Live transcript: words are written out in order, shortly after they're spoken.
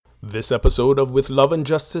This episode of With Love and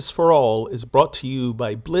Justice for All is brought to you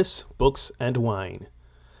by Bliss Books and Wine.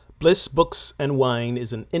 Bliss Books and Wine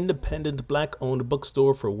is an independent black-owned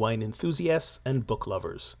bookstore for wine enthusiasts and book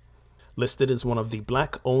lovers. Listed as one of the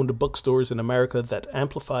black-owned bookstores in America that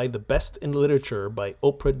amplify the best in literature by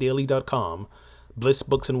OprahDaily.com, Bliss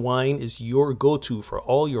Books and Wine is your go-to for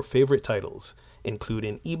all your favorite titles,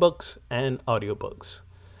 including ebooks and audiobooks.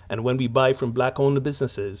 And when we buy from black-owned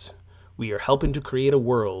businesses, we are helping to create a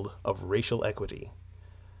world of racial equity.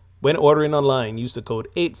 When ordering online, use the code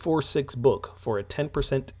 846BOOK for a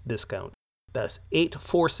 10% discount. That's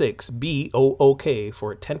 846BOOK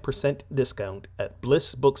for a 10% discount at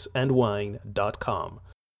blissbooksandwine.com.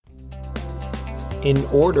 In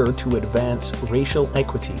order to advance racial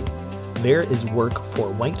equity, there is work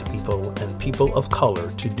for white people and people of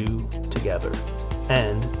color to do together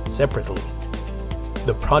and separately.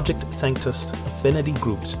 The Project Sanctus affinity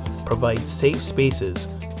groups provide safe spaces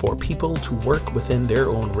for people to work within their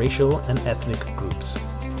own racial and ethnic groups.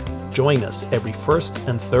 Join us every first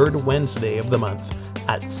and third Wednesday of the month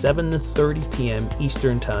at 7:30 p.m.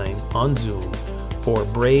 Eastern Time on Zoom for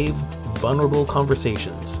brave, vulnerable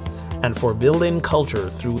conversations and for building culture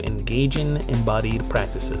through engaging embodied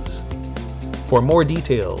practices. For more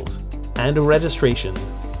details and registration,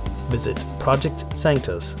 visit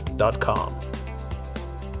projectsanctus.com.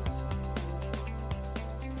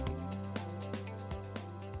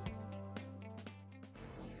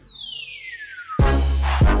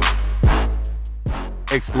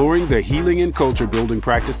 Exploring the healing and culture building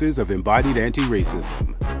practices of embodied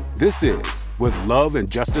anti-racism. This is With Love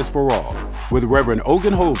and Justice for All with Reverend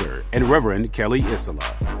Ogun Holder and Reverend Kelly Isola.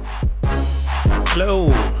 Hello,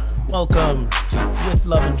 welcome to With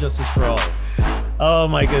Love and Justice for All. Oh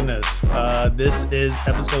my goodness, this is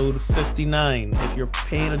episode 59. If you're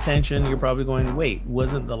paying attention, you're probably going, wait,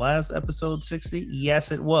 wasn't the last episode 60?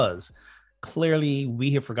 Yes, it was. Clearly,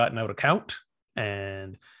 we have forgotten how to count,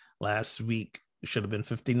 and last week should have been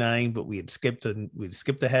 59, but we skipped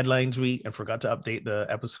the headlines week and forgot to update the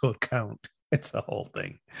episode count. It's a whole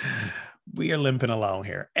thing. We are limping along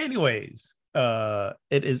here. Anyways, it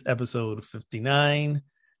is episode 59,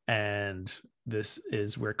 and this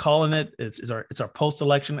is we're calling it. It's our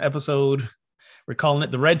post-election episode. We're calling it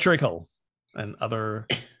the Red Trickle and other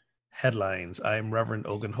headlines. I'm Reverend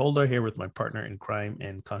Ogun Holder here with my partner in crime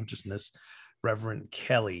and consciousness, Reverend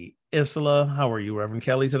Kelly Isola. How are you, Reverend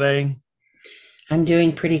Kelly, today? I'm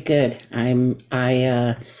doing pretty good.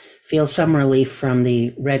 I feel some relief from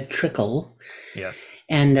the red trickle. Yes.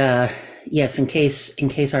 And yes, in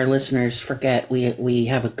case our listeners forget, we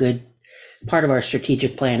have a good part of our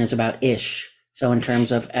strategic plan is about ish. So in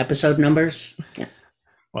terms of episode numbers, yeah.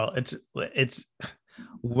 Well, it's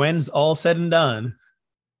when's all said and done,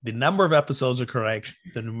 the number of episodes are correct.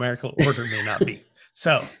 The numerical order may not be.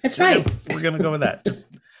 So that's right. We're gonna go with that. Just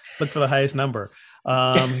look for the highest number.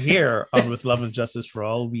 Here on With Love and Justice for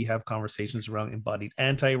All, we have conversations around embodied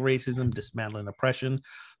anti-racism, dismantling oppression,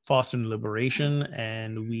 fostering liberation,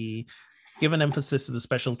 and we give an emphasis to the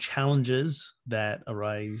special challenges that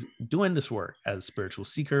arise doing this work as spiritual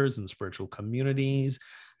seekers and spiritual communities.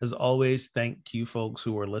 As always, thank you folks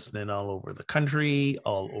who are listening all over the country,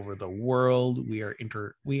 all over the world. We are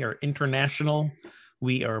international.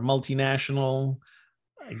 We are multinational.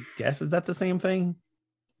 I guess, is that the same thing?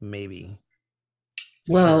 Maybe.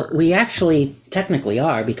 Well, sure. We actually technically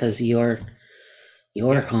are, because your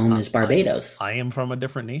home is Barbados. I am from a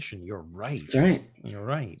different nation. You're right. That's right. You're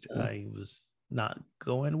right. So. I was not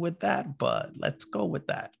going with that, but let's go with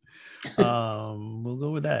that. We'll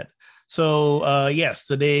go with that. So yes,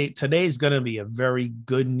 today's gonna be a very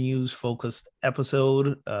good news focused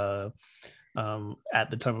episode. At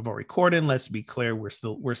the time of our recording, let's be clear,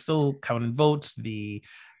 we're still counting votes.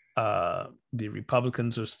 The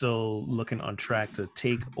Republicans are still looking on track to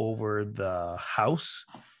take over the House.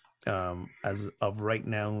 As of right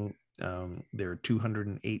now, there are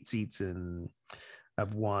 208 seats and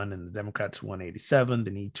have won, and the Democrats 187.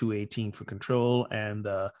 They need 218 for control, and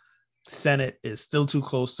the Senate is still too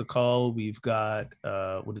close to call. We've got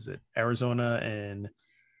Arizona and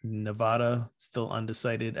Nevada still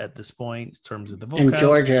undecided at this point in terms of the vote and count.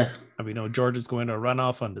 Georgia. And we know Georgia's going to a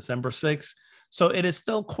runoff on December 6th. So it is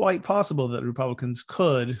still quite possible that Republicans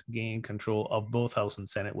could gain control of both House and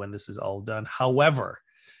Senate when this is all done. However,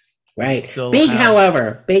 right. Big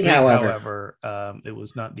however, it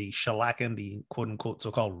was not the shellacking, the quote unquote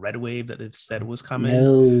so-called red wave that it said was coming.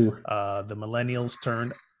 No. The millennials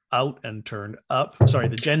turned out and turned up. Sorry,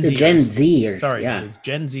 the Gen Zers. The Gen Zers. Sorry, yeah. the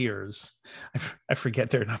Gen Zers. I forget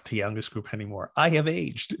they're not the youngest group anymore. I have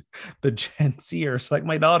aged. The Gen Zers, like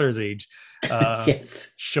my daughter's age, Yes.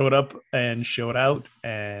 showed up and showed out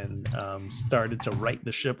and started to right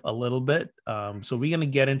the ship a little bit. So we're going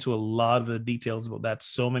to get into a lot of the details about that.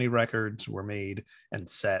 So many records were made and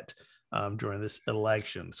set during this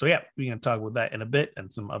election. So yeah, we're going to talk about that in a bit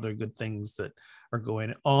and some other good things that are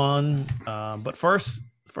going on. But first,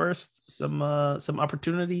 some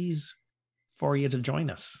opportunities for you to join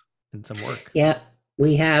us in some work. Yeah,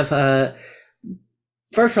 we have.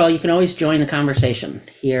 First of all, you can always join the conversation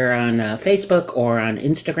here on Facebook or on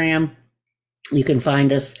Instagram. You can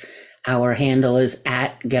find us. Our handle is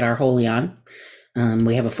 @GetOurHoly On.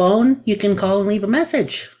 We have a phone. You can call and leave a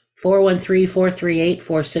message.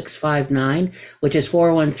 413-438-4659, which is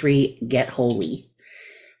 413-GET-HOLY.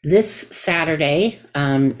 This Saturday,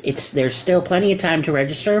 there's still plenty of time to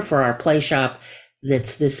register for our play shop.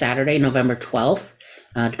 That's this Saturday, November 12th.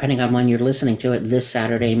 Depending on when you're listening to it, this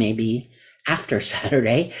Saturday may be after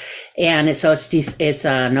Saturday. And it's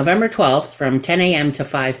November 12th from 10 a.m. to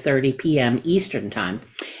 5:30 p.m. Eastern time.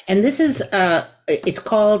 And this is, it's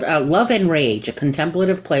called Love and Rage, a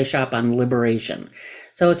contemplative play shop on liberation.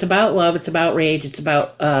 So it's about love, it's about rage, it's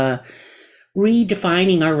about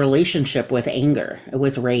redefining our relationship with anger,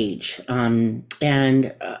 with rage, and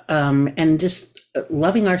just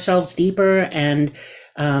loving ourselves deeper and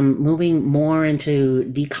moving more into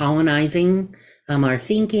decolonizing our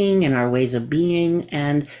thinking and our ways of being.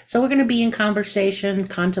 And so we're going to be in conversation,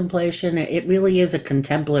 contemplation. It really is a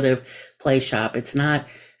contemplative play shop. It's not,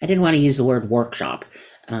 I didn't want to use the word workshop.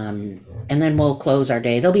 And then we'll close our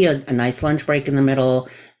day. There'll be a nice lunch break in the middle.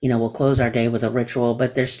 We'll close our day with a ritual,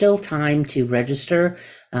 but there's still time to register.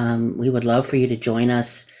 We would love for you to join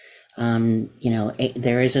us.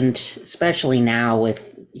 There isn't, especially now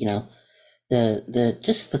with,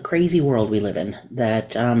 the crazy world we live in,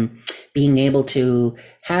 that being able to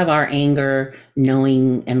have our anger,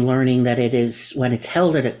 knowing and learning that it is, when it's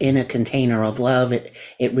held in a container of love,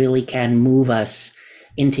 it really can move us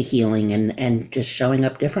into healing and just showing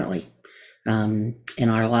up differently in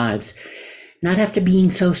our lives. Not have to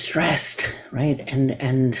being so stressed, right?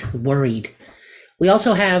 And worried. We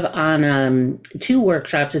also have on 2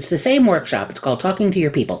 workshops. It's the same workshop. It's called Talking to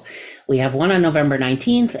Your People. We have one on November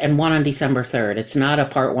 19th and one on December 3rd. It's not a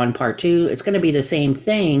part 1, part 2. It's going to be the same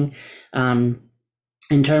thing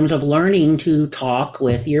in terms of learning to talk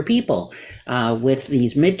with your people with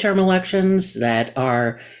these midterm elections that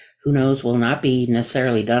are, who knows, will not be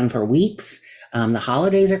necessarily done for weeks. The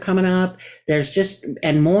holidays are coming up. There's just,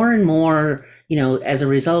 and more, as a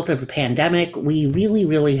result of the pandemic, we really,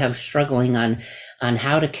 really have struggling on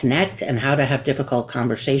how to connect and how to have difficult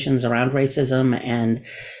conversations around racism and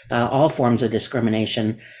all forms of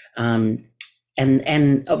discrimination. And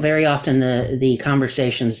very often the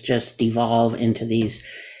conversations just devolve into these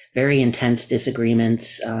very intense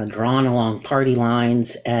disagreements, drawn along party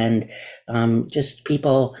lines, and just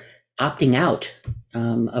people opting out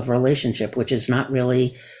of relationship, which is not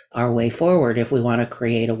really our way forward if we want to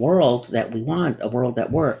create a world that we want, a world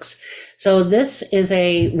that works. So this is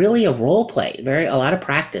really a role play, a lot of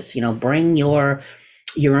practice. Bring your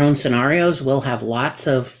own scenarios. We'll have lots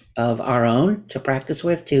of our own to practice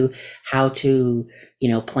with, to how to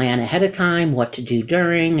plan ahead of time, what to do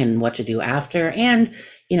during and what to do after, and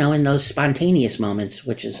in those spontaneous moments,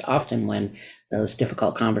 which is often when those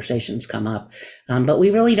difficult conversations come up. But we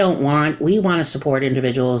really we want to support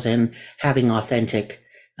individuals in having authentic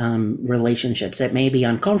relationships that may be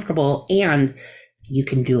uncomfortable, and you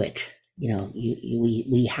can do it.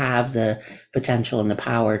 We have the potential and the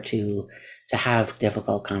power to have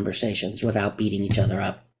difficult conversations without beating each other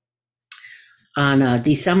up. On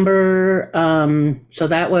December, so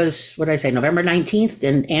that was, what did I say, November 19th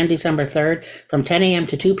and December 3rd from 10 a.m.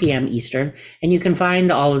 to 2 p.m. Eastern. And you can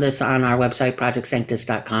find all of this on our website,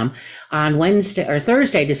 projectsanctus.com. On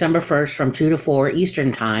Thursday, December 1st from 2 to 4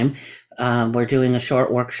 Eastern time, we're doing a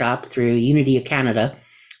short workshop through Unity of Canada.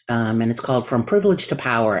 And it's called From Privilege to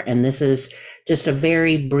Power. And this is just a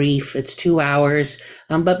very brief, it's 2 hours,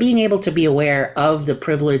 but being able to be aware of the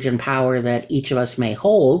privilege and power that each of us may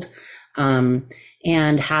hold,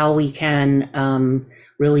 and how we can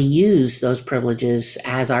really use those privileges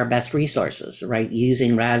as our best resources, right?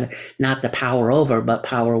 Using rather not the power over, but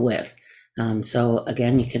power with. So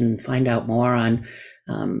again, you can find out more on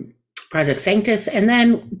Project Sanctus, and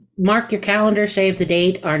then mark your calendar, save the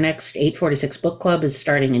date. Our next 846 book club is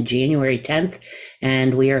starting in January 10th,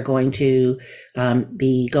 and we are going to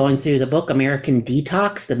be going through the book American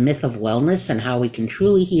Detox, The Myth of Wellness and How We Can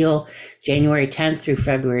Truly Heal, January 10th through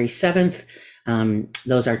February 7th.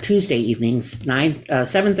 Those are Tuesday evenings,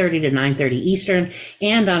 7:30 to 9:30 Eastern.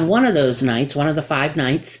 And on one of those nights, one of the 5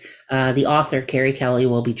 nights, the author Carrie Kelly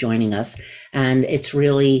will be joining us, and it's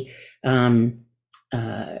really the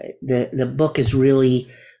book is really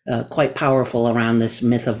quite powerful around this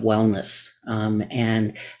myth of wellness,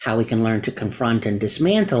 and how we can learn to confront and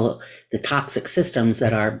dismantle the toxic systems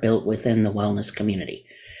that are built within the wellness community.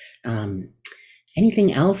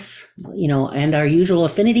 Anything else? And our usual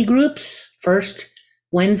affinity groups, first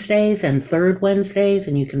Wednesdays and third Wednesdays,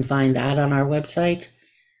 and you can find that on our website.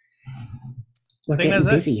 We're getting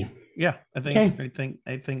busy. Yeah, I think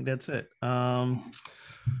that's it.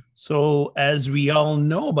 So as we all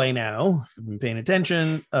know by now, if you've been paying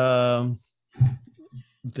attention,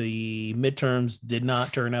 the midterms did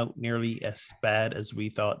not turn out nearly as bad as we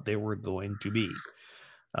thought they were going to be.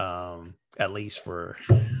 At least for,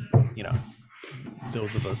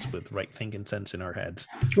 those of us with right thinking sense in our heads.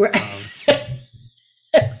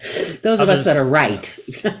 Those of us that are right.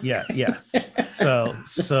 Yeah. So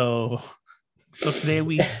today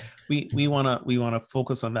we want to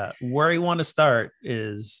focus on that. Where I want to start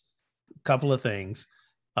is a couple of things,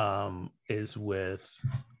 is with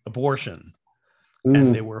abortion.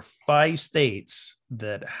 And there were 5 states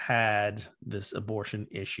that had this abortion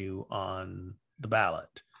issue on the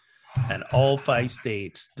ballot. And all 5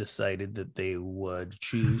 states decided that they would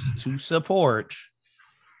choose to support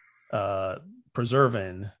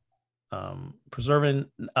preserving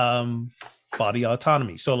body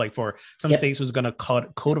autonomy. So like for some states was going to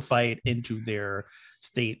codify it into their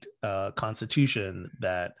state constitution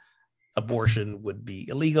that abortion would be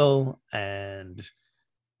illegal, and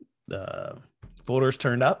voters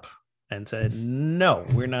turned up and said, no,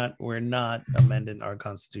 we're not amending our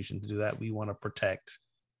constitution to do that. We want to protect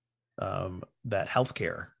that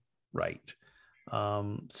healthcare right.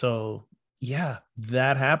 So yeah,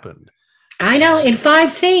 that happened. I know, in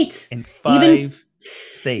 5 states. In 5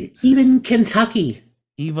 states. Even Kentucky.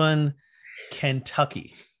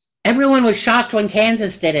 Everyone was shocked when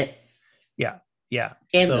Kansas did it. Yeah.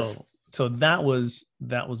 Kansas. So that was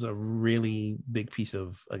a really big piece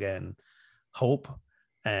of, again, hope.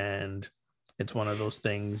 And it's one of those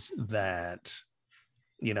things that,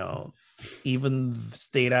 even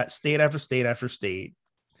state after state after state,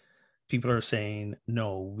 people are saying,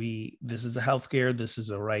 no, this is a healthcare, this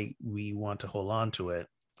is a right, we want to hold on to it.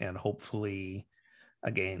 And hopefully,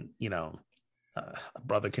 again, a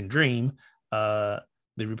brother can dream, the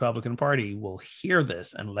Republican Party will hear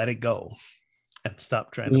this and let it go and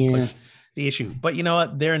stop trying to push the issue. But you know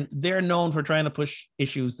what? They're known for trying to push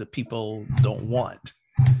issues that people don't want.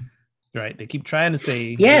 Right? They keep trying to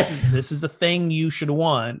say, yes, this is the thing you should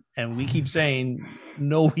want, and we keep saying,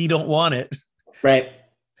 no, we don't want it. Right.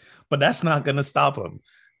 But that's not going to stop them.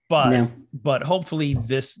 But hopefully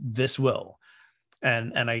this will.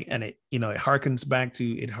 And it harkens back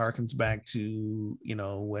to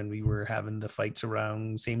when we were having the fights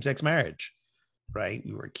around same-sex marriage, right?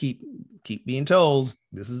 We were keep being told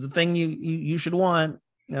this is the thing you should want,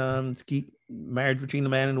 to keep marriage between a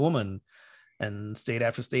man and a woman, and state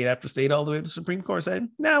after state after state, all the way to the Supreme Court said,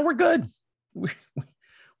 no, we're good.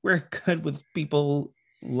 We're good with people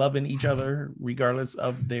loving each other regardless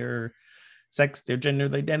of their sex, their gender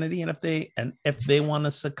identity, and if they want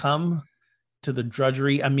to succumb to the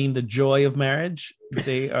drudgery, the joy of marriage,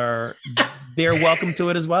 they're welcome to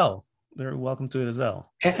it as well. They're welcome to it as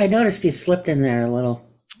well. I noticed you slipped in there a little.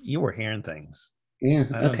 You were hearing things. Yeah.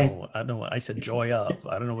 I don't know what I said. Joy of.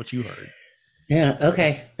 I don't know what you heard. Yeah.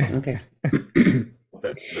 Okay.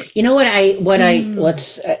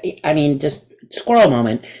 Just squirrel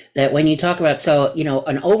moment, that when you talk about,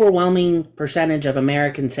 an overwhelming percentage of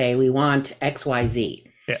Americans say we want XYZ,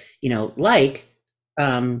 like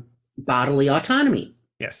bodily autonomy.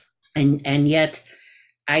 Yes. And yet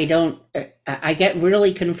I get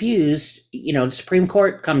really confused. The Supreme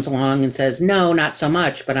Court comes along and says, no, not so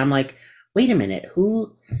much. But I'm like, wait a minute,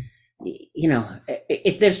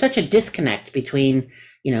 there's such a disconnect between,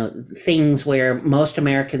 things where most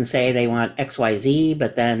Americans say they want XYZ,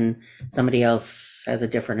 but then somebody else has a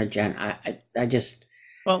different agenda.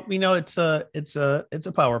 Well, it's a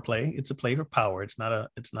power play. It's a play for power. It's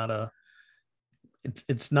not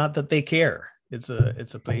that they care. It's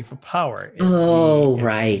a play for power.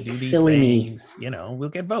 Right. Silly things, me. We'll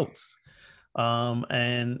get votes.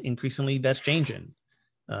 And increasingly that's changing.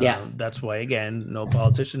 That's why, again, no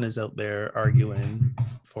politician is out there arguing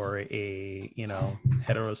for a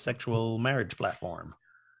heterosexual marriage platform,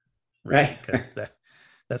 right? Because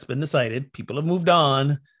that's been decided. People have moved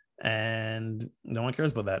on, and no one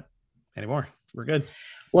cares about that anymore. We're good.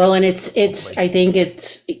 Well, and it's I think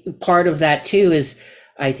it's part of that too is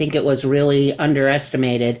I think it was really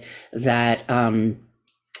underestimated that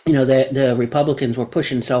the Republicans were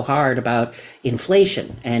pushing so hard about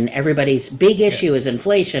inflation, and everybody's big issue is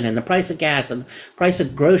inflation and the price of gas and the price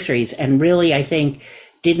of groceries, and really I think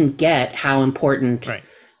didn't get how important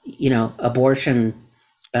abortion.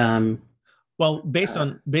 Well, based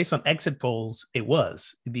on exit polls, it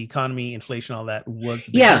was the economy, inflation, all that was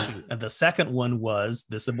the big issue, and the second one was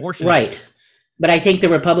this abortion right issue. But I think the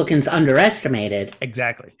Republicans underestimated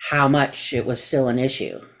exactly how much it was still an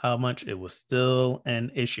issue.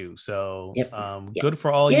 So good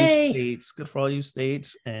for all you states. Good for all you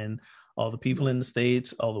states and all the people in the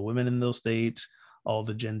states, all the women in those states, all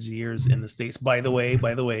the Gen Zers in the states. By the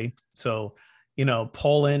way, so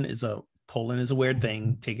polling is a weird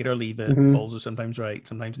thing. Take it or leave it. Mm-hmm. Polls are sometimes right,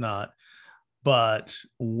 sometimes not. But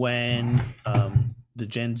when the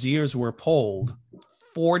Gen Zers were polled,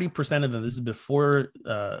 40% of them, this is before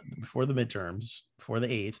the midterms, before the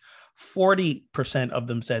 8th, 40% of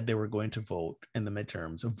them said they were going to vote in the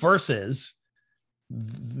midterms versus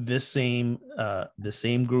this same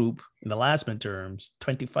group in the last midterms,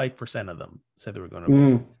 25% of them said they were going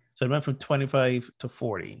to vote. So it went from 25 to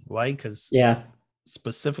 40. Why? Because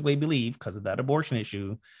specifically believe, because of that abortion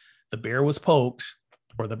issue, the bear was poked,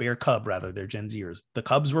 or the bear cub rather, they're Gen Zers. The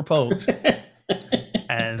cubs were poked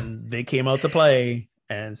and they came out to play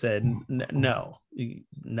and said no.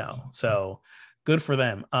 So good for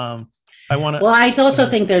them. I also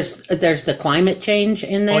think there's the climate change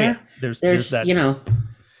in there. Oh yeah, there's that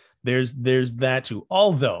there's that too.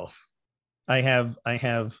 Although I have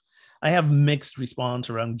mixed response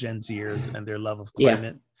around Gen Zers and their love of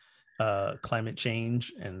climate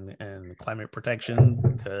change and climate protection,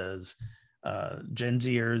 because Gen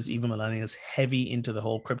Zers, even millennials, heavy into the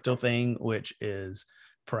whole crypto thing, which is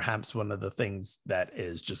perhaps one of the things that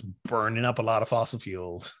is just burning up a lot of fossil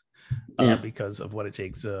fuels because of what it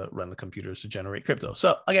takes to run the computers to generate crypto.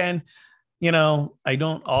 So again, I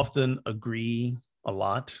don't often agree a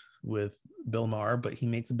lot with Bill Maher, but he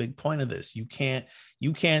makes a big point of this. You can't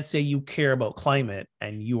say you care about climate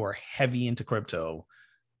and you are heavy into crypto,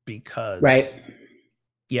 because there's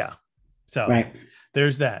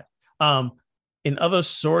that. In other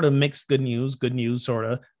sort of mixed good news sort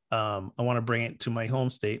of, I want to bring it to my home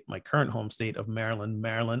state, my current home state of Maryland.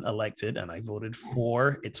 Maryland elected, and I voted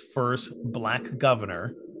for its first Black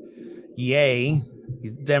governor. Yay,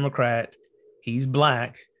 he's Democrat, he's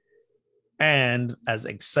Black, and as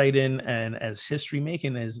exciting and as history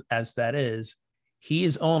making as that is, he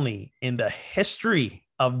is only in the history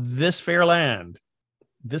of this fair land,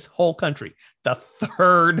 this whole country, the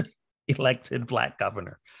third elected Black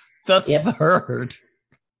governor. The third.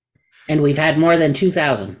 And we've had more than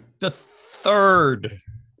 2,000. The third.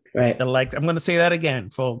 Right. I'm going to say that again,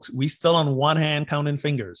 folks. We still on one hand counting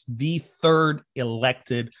fingers. The third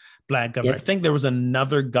elected Black governor. I think there was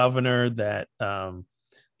another governor that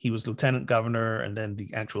he was lieutenant governor, and then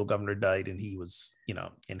the actual governor died, and he was,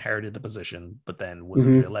 inherited the position, but then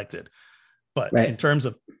wasn't reelected. But in terms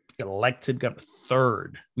of elected governor,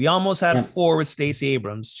 third. We almost had 4 with Stacey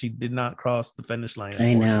Abrams. She did not cross the finish line,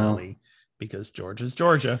 unfortunately, because Georgia's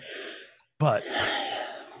Georgia. But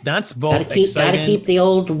that's both exciting. Gotta keep the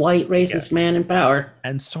old white racist man in power.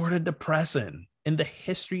 And sort of depressing in the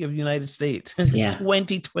history of the United States.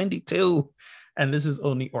 2022. And this is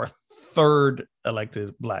only our third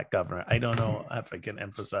elected Black governor. I don't know if I can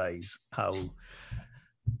emphasize how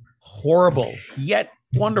horrible yet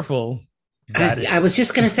wonderful that is. I was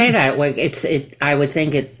just going to say that. Like I would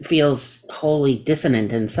think it feels wholly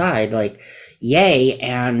dissonant inside. Like, yay,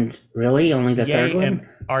 and really only the third one? And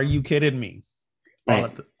are you kidding me?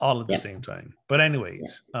 All at the same time. But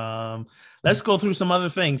anyways, let's go through some other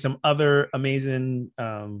things, some other amazing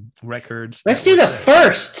records. Let's do the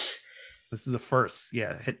firsts. This is the first.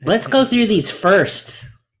 Yeah. Let's go through these firsts.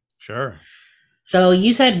 Sure. So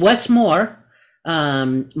you said Wes Moore,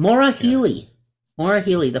 Maura Healey. Maura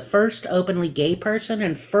Healey, the first openly gay person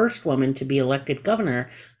and first woman to be elected governor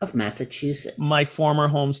of Massachusetts. My former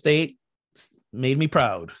home state made me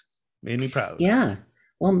proud. Yeah.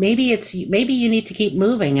 Well, maybe you need to keep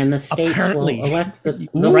moving, and the states will elect the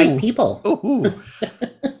right people.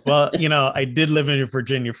 Well, I did live in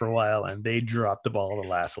Virginia for a while, and they dropped the ball the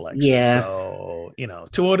last election. Yeah. So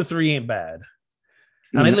 2 out of 3 ain't bad.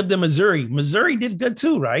 And I lived in Missouri. Missouri did good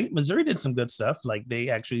too, right? Missouri did some good stuff. Like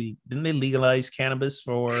didn't they legalize cannabis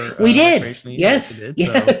for? We did. Yes. Did.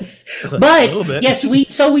 Yes. So, but yes,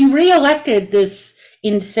 we reelected this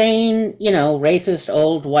insane, racist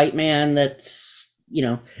old white man that's,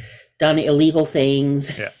 done illegal things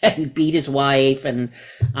and beat his wife and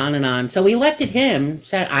on and on. So we elected him.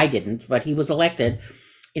 I didn't, but he was elected.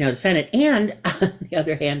 the Senate, and on the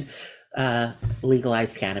other hand,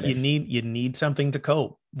 legalized cannabis. You need something to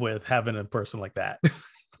cope with having a person like that.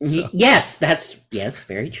 So, yes,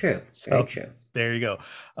 very true. Very true. There you go.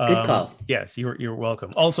 Good call. Yes, you're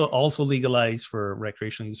welcome. Also legalized for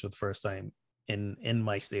recreational use for the first time in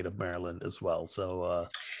my state of Maryland as well. So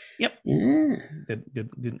yep. Yeah.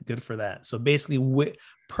 Good for that. So basically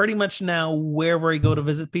pretty much now wherever I go to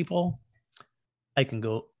visit people, I can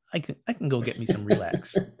go get me some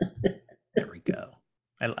relax. There we go.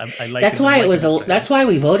 I like that's why it was that's why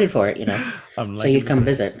we voted for it, so you'd come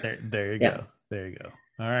visit. There you go. There you go.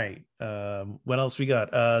 All right. What else we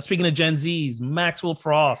got? Speaking of Gen Zs, Maxwell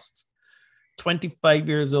Frost, 25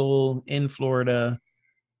 years old in Florida,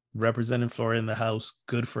 representing Florida in the House.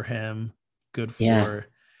 Good for him. Good for,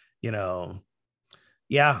 that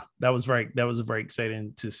was very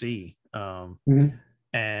exciting to see.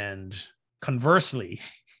 And conversely,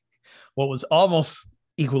 what was almost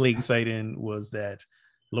equally exciting was that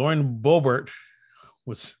Lauren Boebert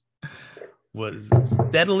was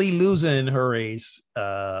steadily losing her race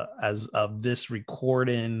as of this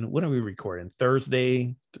recording. When are we recording?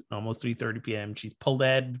 Thursday, almost 3:30 p.m. She's pulled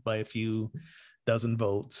ahead by a few dozen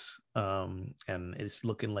votes, and it's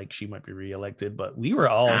looking like she might be reelected. But we were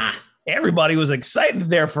everybody was excited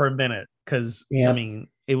there for a minute because I mean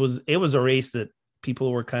it was a race that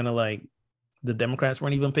people were kind of like the Democrats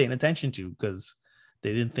weren't even paying attention to because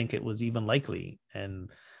they didn't think it was even likely. And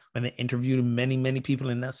when they interviewed many people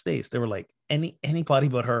in that state, they were like, anybody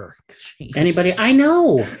but her. Anybody. I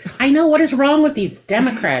know what is wrong with these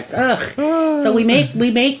Democrats. Ugh. So we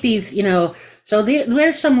make these, so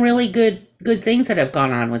there's some really good things that have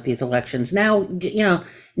gone on with these elections. Now,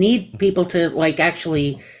 need people to like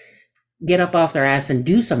actually get up off their ass and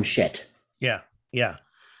do some shit. Yeah.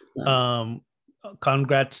 So.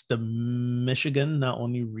 Congrats to Michigan, not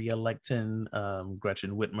only re-electing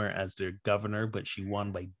Gretchen Whitmer as their governor, but she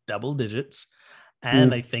won by double digits.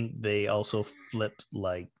 And I think they also flipped,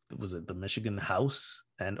 was it the Michigan House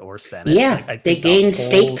and or Senate? Yeah, I think they gained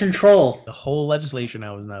state control. The whole legislation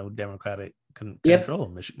now is Democratic control.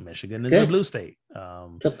 Michigan is a blue state.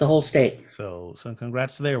 Took the whole state. So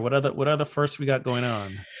congrats there. What other firsts we got going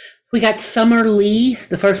on? We got Summer Lee,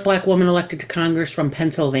 the first Black woman elected to Congress from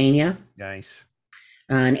Pennsylvania. Nice.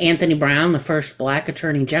 And Anthony Brown, the first Black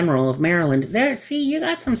Attorney General of Maryland. There, see, you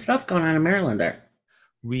got some stuff going on in Maryland there.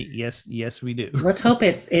 Yes, we do. Let's hope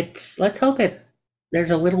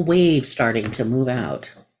there's a little wave starting to move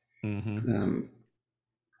out. Mm-hmm.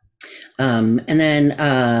 And then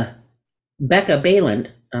Becca Balint,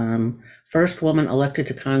 first woman elected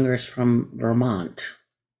to Congress from Vermont.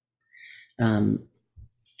 I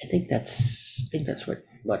think that's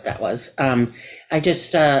what that was. I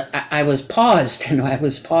just I was paused and I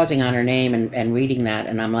was pausing on her name and reading that,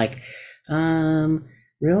 and I'm like,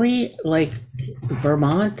 really? Like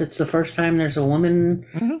Vermont? That's the first time there's a woman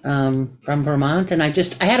from Vermont? And I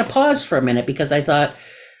had to pause for a minute because I thought,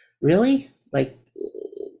 really? Like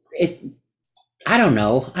it, I don't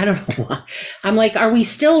know. I'm like, are we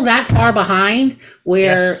still that far behind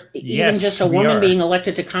where even just a woman being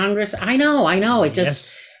elected to Congress? I know. It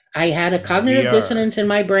just, I had a cognitive dissonance in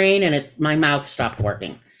my brain and my mouth stopped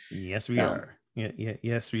working. Yes, we are.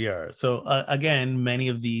 Yes, we are. So again, many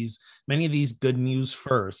of these good news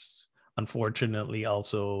firsts, unfortunately,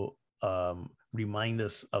 also remind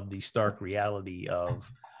us of the stark reality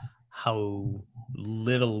of how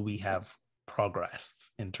little we have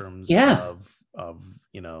progressed in terms of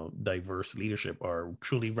diverse leadership or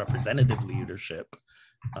truly representative leadership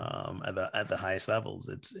at the highest levels.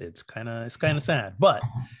 It's kind of sad, but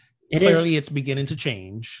clearly it's beginning to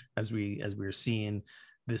change as we're seeing.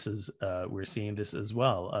 We're seeing this as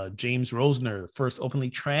well. James Rosner, first openly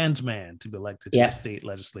trans man to be elected to the state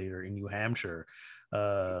legislature in New Hampshire.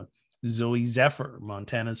 Zoe Zephyr,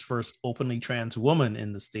 Montana's first openly trans woman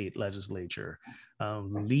in the state legislature.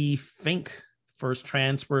 Lee Fink, first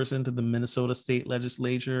trans person to the Minnesota state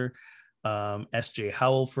legislature. S.J.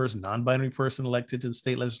 Howell, first non-binary person elected to the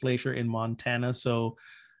state legislature in Montana. So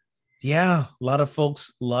yeah, a lot of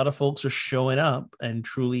folks are showing up and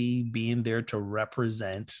truly being there to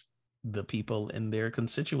represent the people in their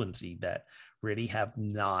constituency that really have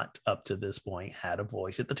not up to this point had a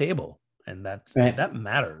voice at the table. And that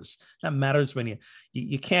matters. That matters when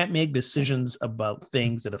you can't make decisions about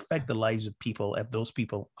things that affect the lives of people if those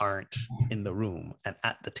people aren't in the room and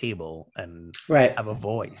at the table and have a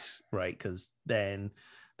voice, right? Because then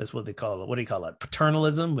that's what they call it. What do you call it?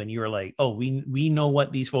 Paternalism, when you're like, oh, we know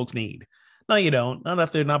what these folks need. No, you don't. Not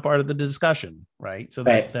if they're not part of the discussion, right? So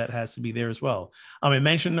that has to be there as well. I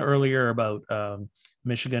mentioned earlier about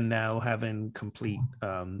Michigan now having complete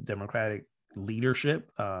Democratic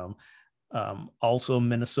leadership. Also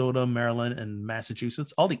Minnesota, Maryland, and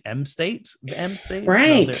Massachusetts, all the M states,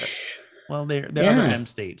 Right. They're other Yeah. M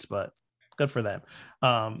states, but good for them.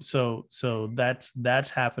 So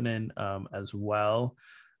that's happening as well.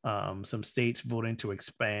 Some states voting to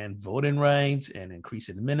expand voting rights and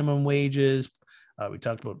increasing minimum wages. We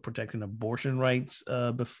talked about protecting abortion rights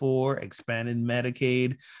before, expanding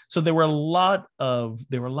Medicaid. So there were a lot of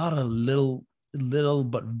little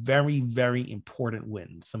but very, very important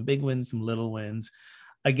wins. Some big wins, some little wins.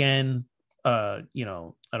 Again, I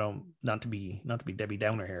don't, not to be Debbie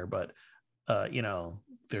Downer here, but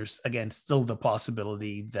there's again still the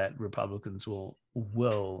possibility that Republicans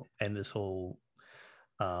will end this whole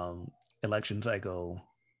election cycle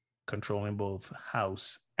controlling both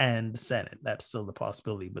House and Senate. That's still the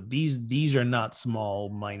possibility, but these are not small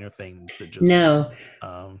minor things that just No.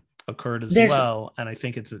 Occurred as well, and I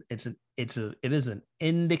think it is an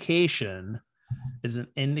indication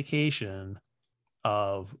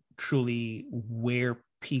of truly where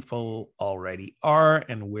people already are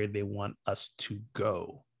and where they want us to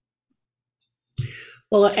go.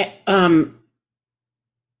 Well, and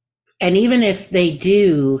even if they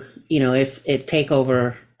do, if it take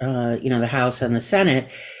over, the House and the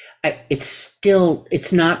Senate, it's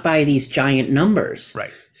not by these giant numbers,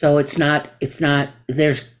 right? So it's not.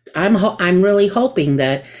 I'm really hoping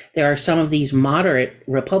that there are some of these moderate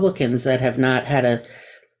Republicans that have not had a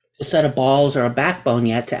set of balls or a backbone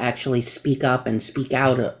yet to actually speak up and speak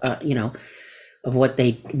out, of what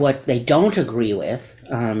they don't agree with,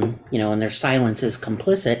 and their silence is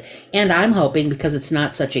complicit. And I'm hoping, because it's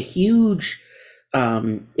not such a huge,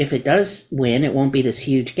 if it does win, it won't be this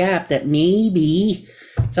huge gap, that maybe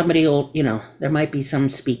somebody will, there might be some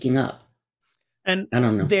speaking up. And I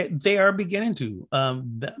don't know. They are beginning to.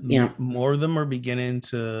 More of them are beginning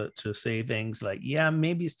to say things like, "Yeah,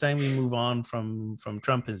 maybe it's time we move on from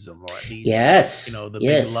Trumpism, or at least, the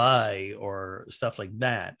big lie or stuff like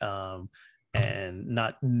that." And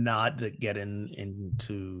not that getting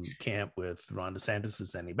into camp with Ron DeSantis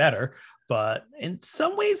is any better, but in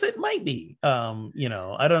some ways it might be.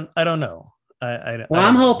 I don't know.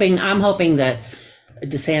 I'm hoping that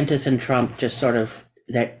DeSantis and Trump just sort of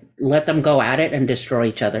let them go at it and destroy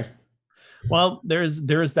each other. Well, there's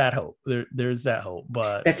that hope. There's that hope,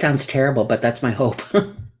 but that sounds terrible, but that's my hope.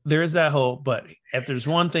 There is that hope, but if there's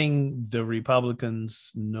one thing the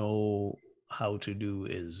Republicans know how to do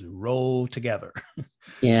is roll together.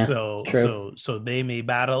 Yeah. So they may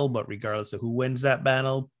battle, but regardless of who wins that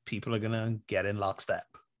battle, people are gonna get in lockstep.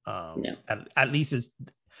 At least it's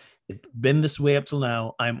been this way up till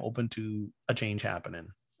now. I'm open to a change happening.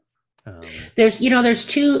 There's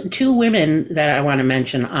two women that I want to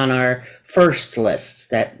mention on our first list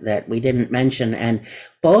that we didn't mention, and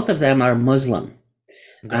both of them are Muslim.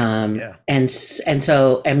 Okay.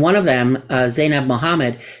 And one of them, Zainab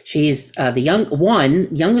Mohammed, she's the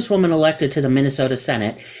youngest woman elected to the Minnesota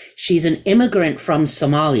Senate. She's an immigrant from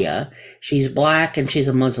Somalia. She's Black and she's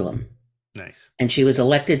a Muslim. Nice. And she was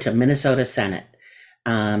elected to Minnesota Senate,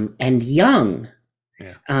 and young.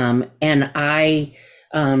 Yeah. And I.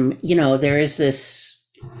 There is this,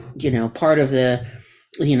 part of the,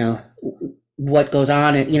 what goes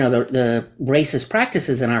on, and, the racist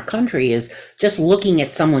practices in our country is just looking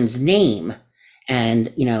at someone's name.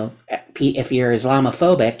 And, if you're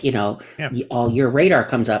Islamophobic, all your radar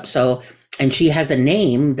comes up. So, and she has a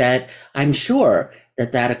name that I'm sure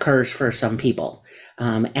that occurs for some people.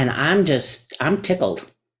 And I'm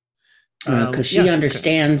tickled because she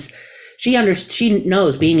understands. Okay. She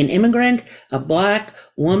knows, being an immigrant, a Black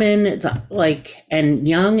woman, and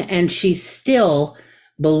young, and she still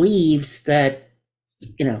believes that,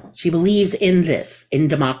 she believes in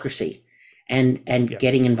democracy and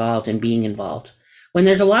getting involved and being involved. When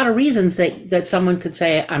there's a lot of reasons that someone could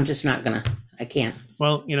say, I'm just not I can't.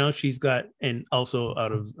 Well, she's got, and also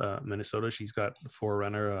out of Minnesota, she's got the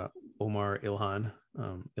forerunner, Omar Ilhan.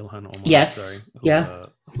 Ilhan Omar. Yes. Sorry.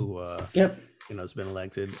 Yep. Has been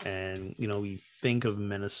elected, and we think of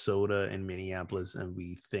Minnesota and Minneapolis, and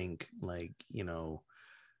we think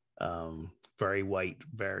very white,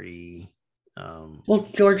 very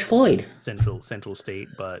George Floyd, central state,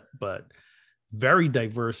 but very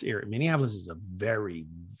diverse area. Minneapolis is a very,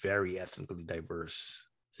 very ethnically diverse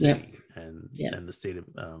city, and the state of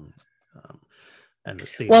and the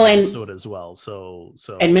state of Minnesota as well. So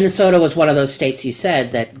and Minnesota was one of those states you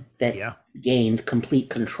said that gained complete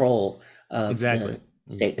control of the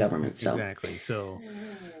state government. So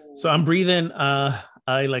I'm breathing.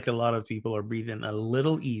 I, like a lot of people, are breathing a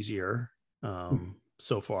little easier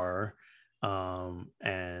so far,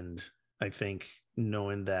 and I think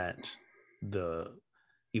knowing that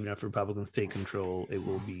even if Republicans take control, it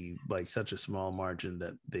will be by such a small margin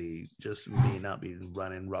that they just may not be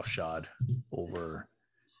running roughshod over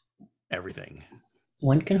everything.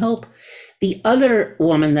 One can hope. The other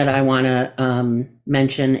woman that I want to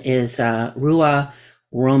mention is Ruah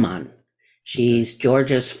Roman. She's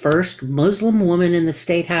Georgia's first Muslim woman in the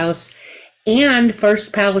state house and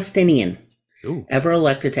first Palestinian ever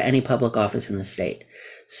elected to any public office in the state.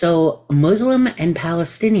 So Muslim and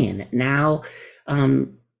Palestinian. Now,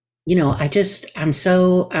 I'm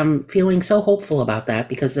feeling so hopeful about that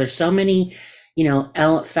because there's so many,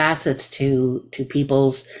 facets to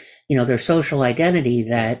people's, their social identity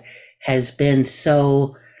that has been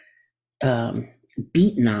so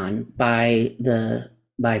beaten on by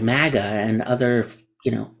MAGA and other,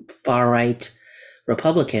 far right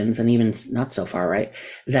Republicans, and even not so far right,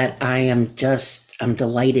 that I'm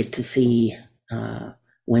delighted to see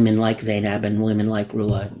women like Zainab and women like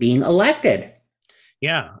Ruah being elected.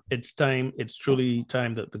 Yeah, it's time. It's truly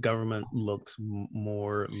time that the government looks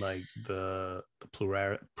more like the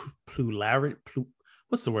plurality.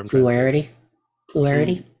 What's the word? Plurality.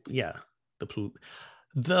 Yeah,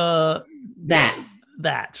 that.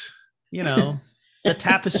 The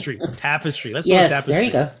tapestry. Let's go tapestry. There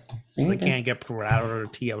you go. I can't get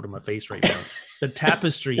plurality out of my face right now. The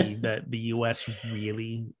tapestry that the U.S.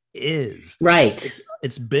 really is. Right.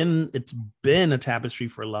 It's been a tapestry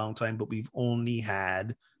for a long time, but we've only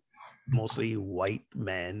had mostly white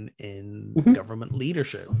men in government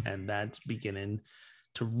leadership, and that's beginning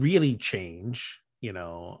to really change.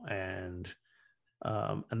 And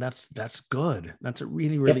that's good. That's a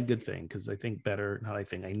really, really good thing, because I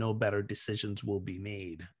know better decisions will be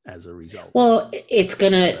made as a result. Well, it's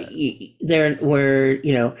we're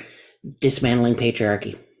dismantling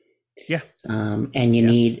patriarchy. Yeah. And you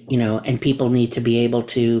need, and people need to be able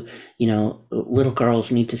to, little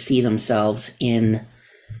girls need to see themselves in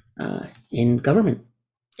government,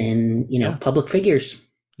 in public figures.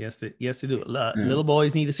 Yes, they do. Little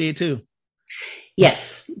boys need to see it too.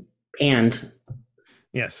 Yes, and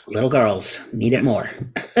yes, little girls need it more.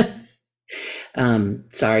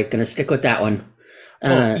 Sorry, gonna stick with that one.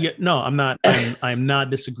 No, I'm not. I'm not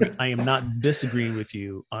disagreeing. I am not disagreeing with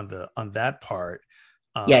you on that part.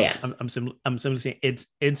 I'm simply saying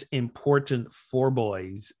it's important for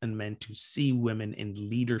boys and men to see women in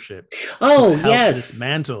leadership. Oh, to help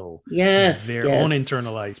dismantle their own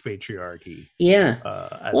internalized patriarchy. Yeah.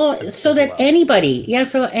 So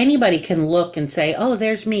anybody can look and say, "Oh,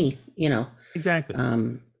 there's me." Exactly.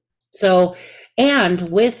 So, and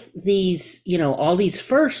with these, all these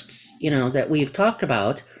firsts, that we've talked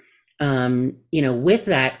about, with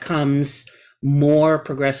that comes more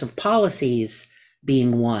progressive policies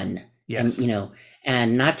being won. Yes.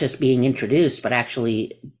 And not just being introduced, but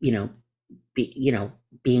actually,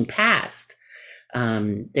 being passed.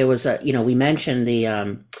 There was we mentioned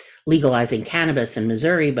the legalizing cannabis in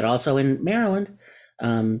Missouri, but also in Maryland.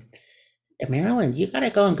 Maryland, you got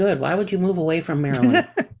it going good. Why would you move away from Maryland?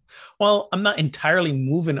 Well, I'm not entirely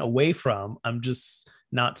moving away from. I'm just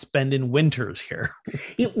not spending winters here.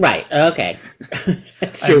 Right. Okay.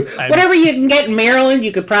 That's true. Whatever you can get in Maryland,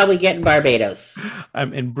 you could probably get in Barbados.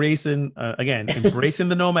 I'm embracing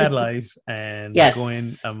the nomad life and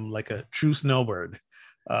going like a true snowbird.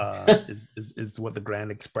 Is what the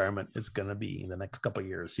grand experiment is going to be in the next couple of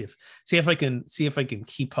years. See if I can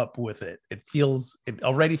keep up with it. It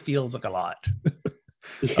already feels like a lot.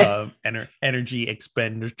 Energy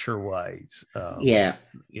expenditure wise.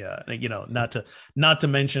 Not to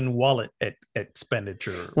mention wallet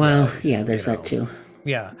expenditure. Well, there's that too.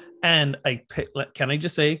 Yeah, and can I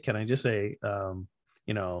just say,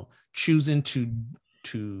 choosing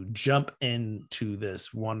to jump into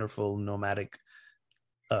this wonderful nomadic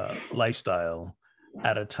lifestyle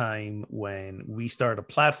at a time when we start a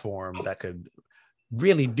platform that could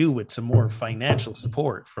really do with some more financial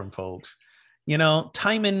support from folks.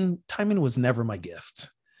 Timing was never my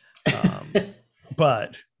gift.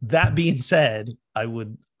 But that being said, I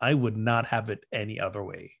would not have it any other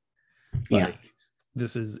way.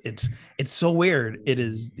 It's so weird. It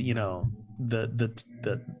is, the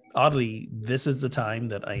oddly, this is the time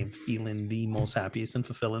that I am feeling the most happiest and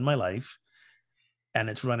fulfilled in my life. And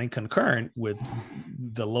it's running concurrent with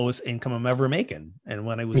the lowest income I'm ever making. And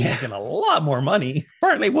when I was making a lot more money,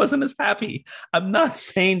 apparently wasn't as happy. I'm not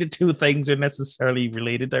saying the two things are necessarily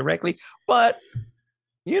related directly, but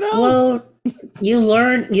well, you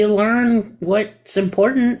learn what's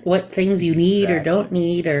important, what things you need or don't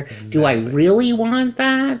need, or do I really want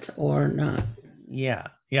that or not? Yeah.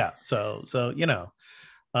 So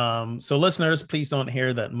So listeners, please don't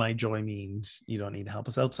hear that my joy means you don't need to help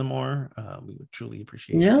us out some more. We would truly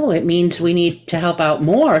appreciate it. No, it means we need to help out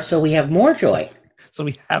more so we have more joy. So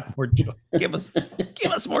we have more joy. Give us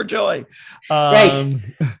more joy. Right.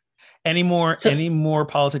 Any more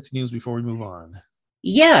politics news before we move on?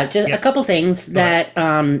 Yeah, just a couple things. That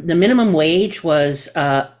the minimum wage was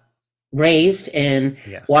raised in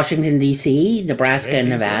Washington, D.C., Nebraska, and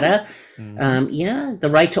Nevada. Mm-hmm. The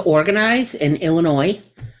right to organize in Illinois.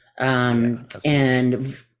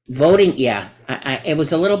 And voting. Yeah, it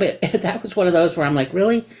was a little bit, that was one of those where I'm like,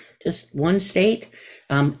 really? Just one state?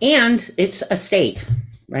 And it's a state,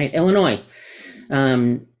 right? Illinois.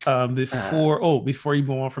 Before you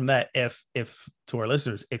move on from that, if to our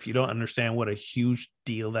listeners, if you don't understand what a huge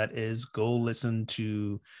deal that is, go listen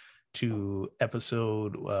to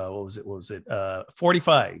episode what was it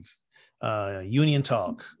 45, Union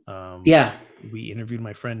Talk. We interviewed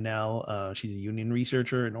my friend Nell. She's a union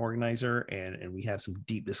researcher and organizer, and we had some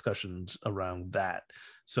deep discussions around that.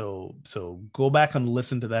 So go back and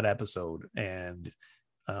listen to that episode and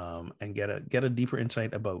get a deeper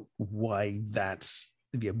insight about why that's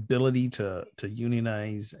the ability to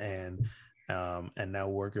unionize and now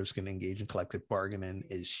workers can engage in collective bargaining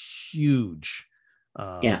is huge.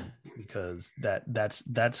 Because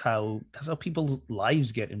that's how people's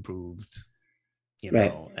lives get improved,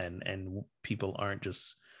 know, and people aren't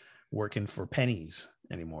just working for pennies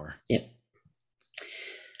anymore. Yep.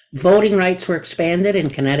 Voting rights were expanded in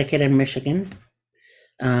Connecticut and Michigan.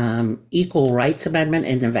 Equal rights amendment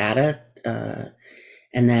in Nevada,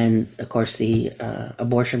 and then of course the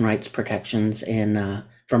abortion rights protections in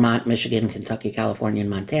Vermont, Michigan, Kentucky, California, and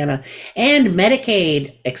Montana, and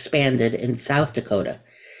Medicaid expanded in South Dakota,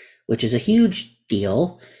 which is a huge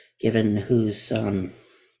deal given who's the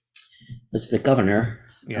governor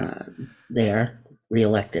there,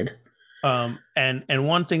 reelected. And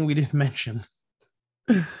one thing we didn't mention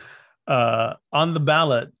on the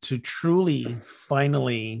ballot to truly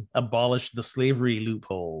finally abolish the slavery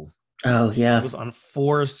loophole. Oh yeah, it was on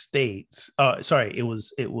 4 states. It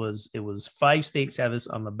was 5 states had this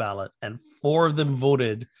on the ballot, and 4 of them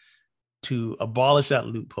voted to abolish that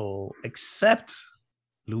loophole, except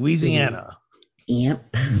Louisiana.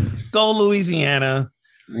 Yep. Go Louisiana.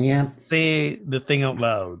 Yeah. Say the thing out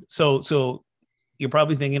loud. So you're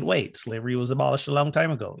probably thinking, wait, slavery was abolished a long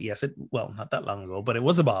time ago. Yes, not that long ago, but it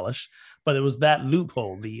was abolished. But it was that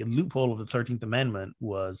loophole. The loophole of the 13th Amendment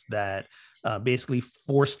was that basically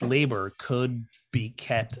forced labor could be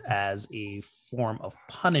kept as a form of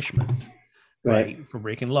punishment, right, for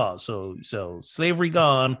breaking laws. So slavery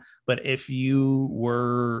gone, but if you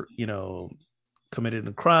were, committed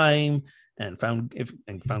a crime and found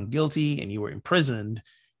guilty and you were imprisoned,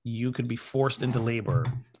 you could be forced into labor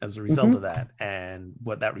as a result of that. And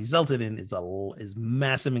what that resulted in is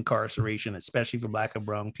massive incarceration, especially for Black and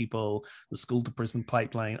brown people, the school to prison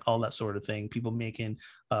pipeline, all that sort of thing. People making,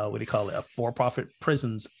 for-profit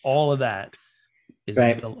prisons, all of that is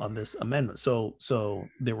built on this amendment. So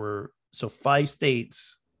 5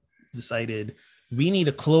 states decided we need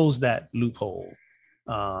to close that loophole.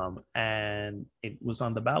 And it was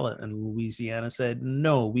on the ballot, and Louisiana said,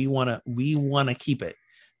 no, we want to keep it.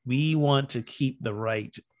 We want to keep the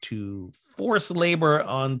right to force labor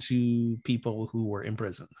onto people who were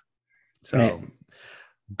imprisoned. So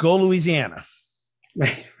go Louisiana.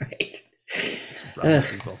 Right. It's wrong,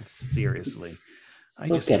 people. Seriously.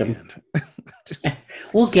 We'll get them.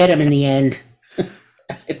 We'll get them in the end.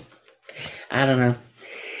 I don't know.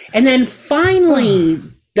 And then finally,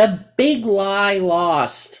 the big lie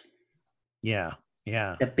lost. Yeah.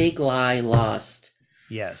 The big lie lost.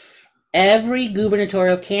 Yes. Every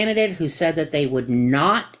gubernatorial candidate who said that they would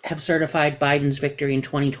not have certified Biden's victory in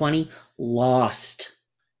 2020 lost.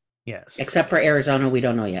 Yes. Except for Arizona, we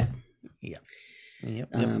don't know yet. Yeah.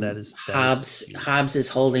 That is Hobbs is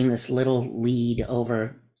holding this little lead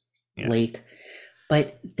over Lake.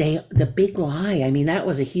 But the big lie, I mean, that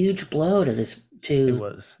was a huge blow to this. It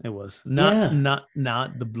was not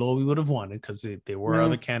the blow we would have wanted, because there were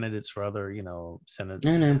other candidates for other Senate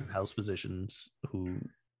and House positions who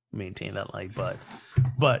maintain that lie,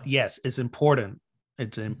 but yes, it's important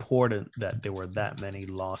that there were that many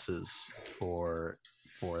losses for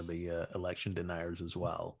the election deniers as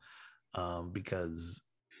well, because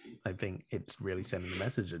I think it's really sending the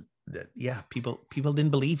message that people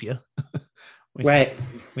didn't believe you when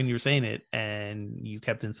you were saying it, and you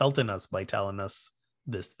kept insulting us by telling us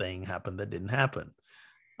this thing happened that didn't happen.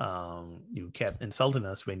 You kept insulting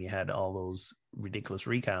us when you had all those ridiculous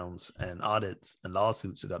recounts and audits and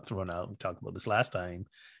lawsuits that got thrown out. We talked about this last time,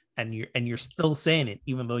 and you're still saying it,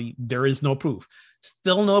 even though there is no proof,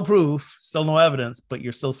 still no evidence, but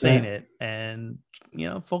you're still saying it. And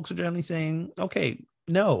folks are generally saying, okay,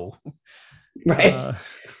 no. Right.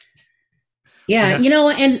 Yeah,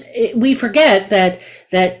 and we forget that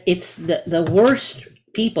it's the worst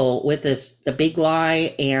people with the big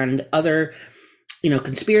lie and other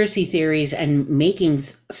conspiracy theories, and making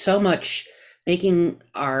the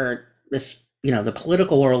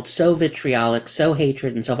political world so vitriolic, so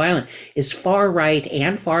hatred, and so violent, is far right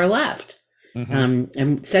and far left.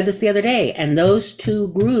 And said this the other day, and those two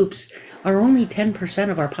groups are only 10%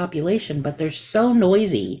 of our population, but they're so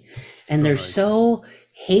noisy, and they're so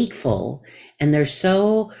hateful, and they're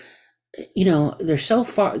so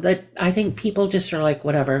far that I think people just are like,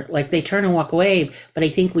 whatever, like they turn and walk away. But I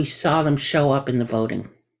think we saw them show up in the voting.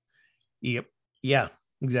 Yep. Yeah,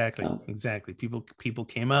 exactly. Exactly. People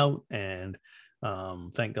came out, and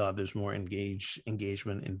thank God there's more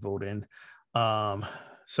engagement in voting.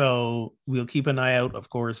 So we'll keep an eye out, of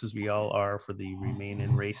course, as we all are, for the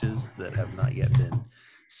remaining races that have not yet been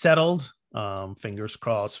settled. Fingers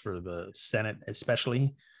crossed for the Senate,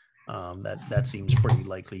 especially. That seems pretty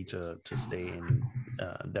likely to stay in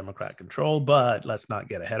Democrat control, but let's not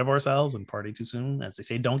get ahead of ourselves and party too soon. As they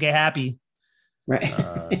say, don't get happy,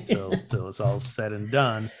 right? Till it's all said and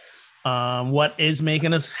done. What is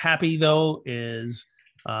making us happy, though, is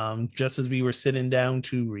just as we were sitting down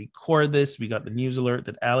to record this, we got the news alert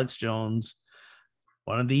that Alex Jones,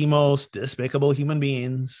 one of the most despicable human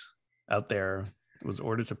beings out there, was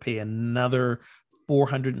ordered to pay another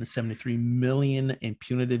 $473 million in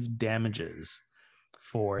punitive damages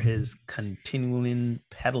for his continuing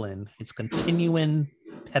peddling.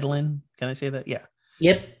 Can I say that? Yeah.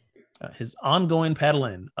 Yep. His ongoing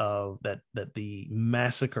peddling of that the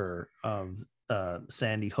massacre of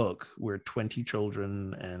Sandy Hook, where 20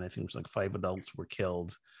 children and I think it was like 5 adults were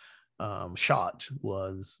killed, shot,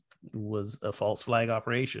 was a false flag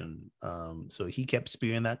operation. So he kept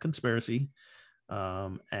spewing that conspiracy.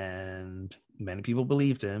 And many people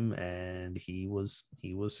believed him, and he was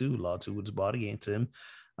sued. Law sued his body against him.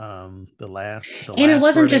 It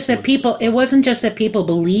wasn't just that people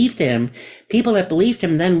believed him. People that believed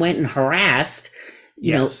him then went and harassed,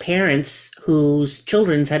 parents whose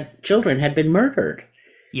children had been murdered.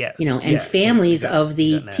 Yes. And families of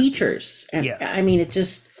the teachers. And yes. I mean, it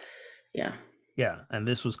just, yeah. Yeah, and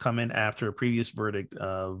this was coming after a previous verdict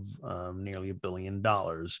of nearly $1 billion.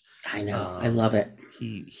 I know, I love it.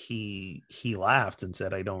 He laughed and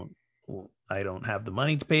said, "I don't have the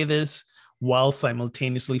money to pay this," while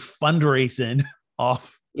simultaneously fundraising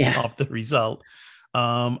off the result.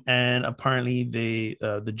 And apparently,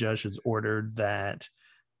 the judge has ordered that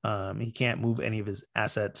he can't move any of his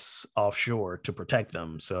assets offshore to protect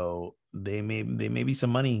them. So there may be some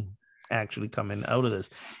money actually coming out of this.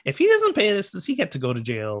 If he doesn't pay this, does he get to go to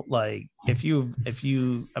jail? Like, if you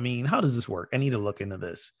I mean, how does this work? I need to look into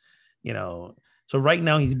this. So right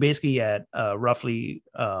now he's basically at roughly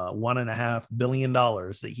 $1.5 billion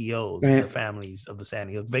that he owes the families of the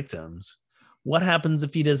Sandy Hook victims. What happens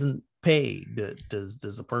if he doesn't pay? Does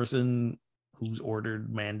the person who's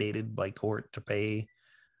mandated by court to pay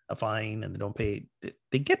a fine and they don't pay,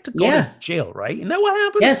 they get to go to jail, right? Isn't that what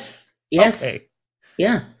happens? Yes. Okay.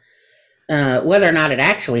 Yeah. Whether or not it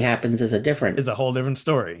actually happens is a whole different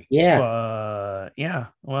story. Yeah. But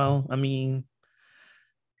well, I mean,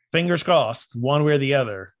 fingers crossed, one way or the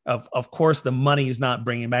other. Of course, the money is not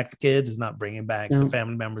bringing back the kids, is not bringing back the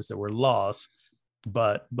family members that were lost,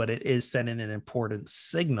 but it is sending an important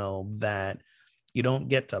signal that you don't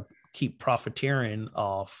get to keep profiteering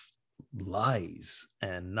off lies,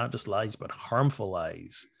 and not just lies, but harmful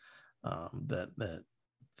lies that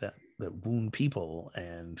wound people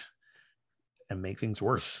and make things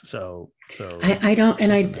worse. So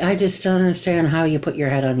I just don't understand how you put your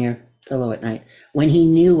head on your pillow at night when he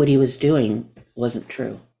knew what he was doing wasn't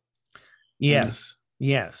true. Yes.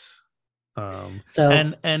 So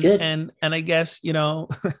and I guess it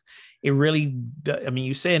really, I mean,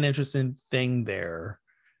 you say an interesting thing there.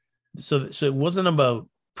 So it wasn't about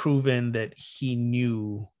proving that he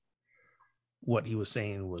knew what he was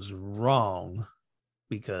saying was wrong,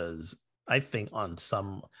 because I think on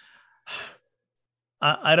some,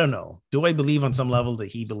 I don't know. Do I believe on some level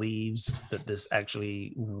that he believes that this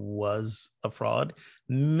actually was a fraud?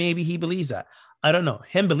 Maybe he believes that. I don't know.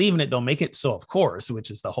 Him believing it don't make it so, of course, which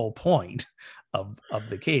is the whole point of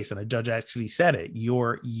the case. And a judge actually said it.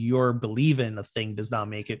 Your believing a thing does not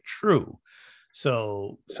make it true.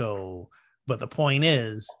 So, but the point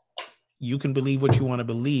is, you can believe what you want to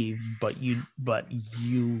believe, but you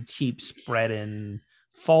keep spreading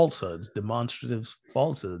falsehoods, demonstrative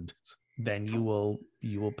falsehoods then you will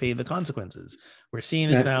pay the consequences. We're seeing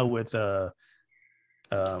this now with I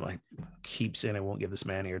keep saying I won't give this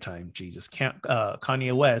man airtime. Jesus,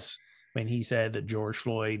 Kanye West, when he said that George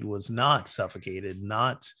Floyd was not suffocated,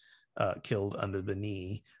 not killed under the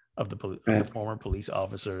knee of the former police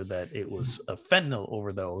officer, that it was a fentanyl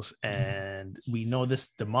overdose, and we know this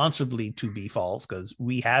demonstrably to be false because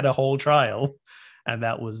we had a whole trial, and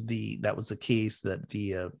that was the case that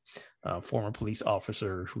the former police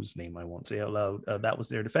officer, whose name I won't say out loud, that was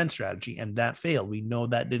their defense strategy, and that failed. We know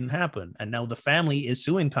that didn't happen, and now the family is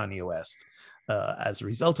suing Kanye West as a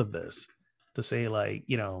result of this, to say, like,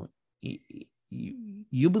 you know,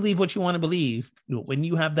 you believe what you want to believe. When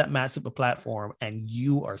you have that massive a platform and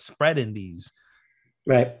you are spreading these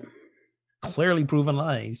clearly proven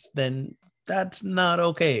lies, then that's not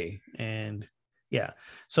okay. And yeah,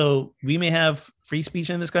 so we may have free speech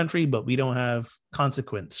in this country, but we don't have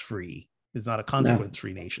consequence free. It's not a consequence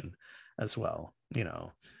free nation as well, you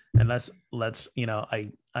know. And let's you know,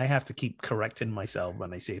 I have to keep correcting myself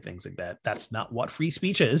when I say things like that. That's not what free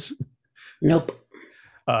speech is. Nope.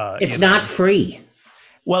 It's not free.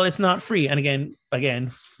 Well, it's not free. And again,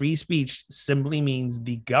 free speech simply means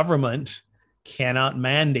the government cannot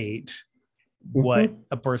mandate what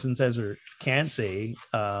a person says or can't say.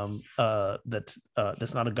 That's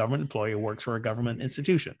not a government employee who works for a government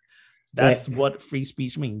institution. That's what free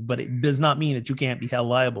speech means. But it does not mean that you can't be held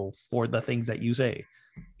liable for the things that you say.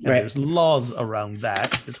 And there's laws around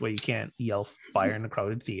that. That's why you can't yell fire in a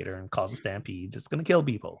crowded theater and cause a stampede that's going to kill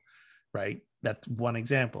people, right? That's one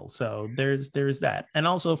example. So there's that. And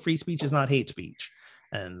also, free speech is not hate speech,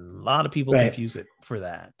 and a lot of people confuse it for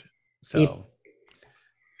that. So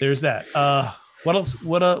there's that. What else?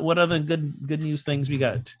 What other good news things we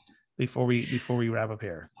got before we wrap up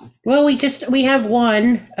here? Well, we have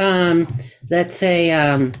one that's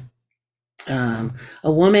a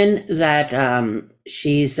woman that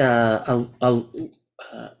she's a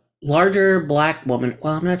larger Black woman.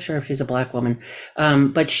 Well, I'm not sure if she's a Black woman,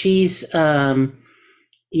 but she's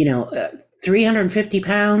 350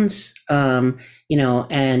 pounds,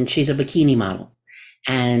 and she's a bikini model.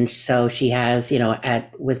 And so she has,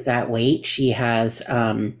 with that weight, she has,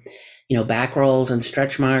 back rolls and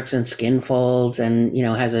stretch marks and skin folds, and,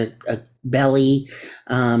 has a belly.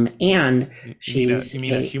 And she's you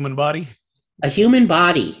mean a human body? A human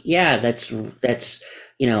body. Yeah. That's,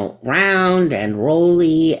 round and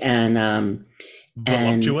rolly and,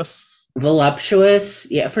 voluptuous.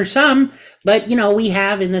 Yeah. For some, but, we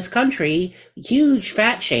have in this country huge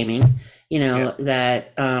fat shaming,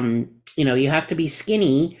 that, you have to be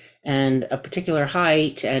skinny and a particular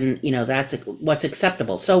height, and that's what's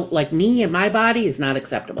acceptable. So like me and my body is not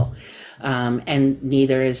acceptable, and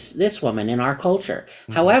neither is this woman in our culture.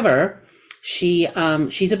 However, she's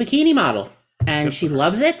a bikini model, and she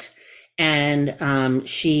loves it. And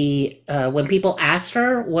she when people ask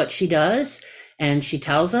her what she does and she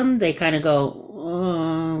tells them, they kind of go,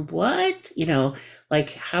 what?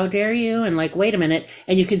 Like, how dare you? And like, wait a minute.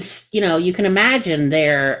 And you can imagine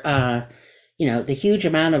their the huge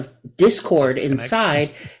amount of discord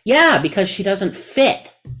inside. Yeah, because she doesn't fit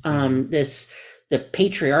the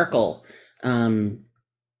patriarchal, the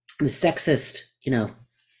sexist,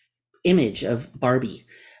 image of Barbie.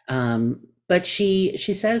 But she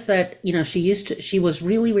says that, she was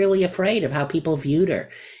really, really afraid of how people viewed her.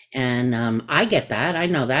 And I get that. I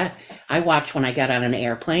know that. I watch when I get on an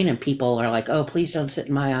airplane and people are like, oh, please don't sit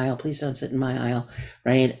in my aisle. Please don't sit in my aisle.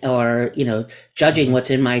 Right. Or, judging what's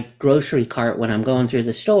in my grocery cart when I'm going through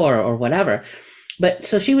the store or whatever. But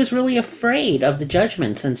so she was really afraid of the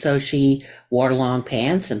judgments. And so she wore long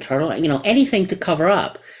pants and turtle, anything to cover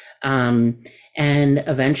up. And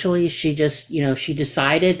eventually she just, she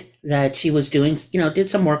decided that she was doing, did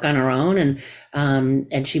some work on her own,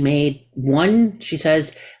 and she made one, she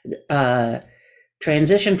says,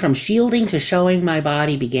 transition from shielding to showing my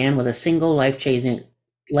body began with a single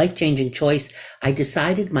life-changing choice. I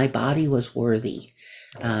decided my body was worthy.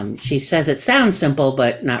 She says it sounds simple,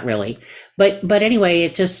 but not really. But anyway,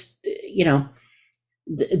 it just,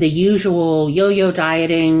 the usual yo-yo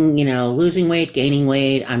dieting, losing weight, gaining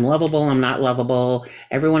weight. I'm lovable. I'm not lovable.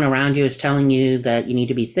 Everyone around you is telling you that you need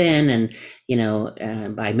to be thin, and,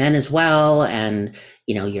 by men as well. And,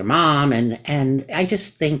 your mom. And I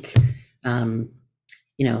just think, I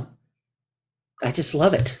just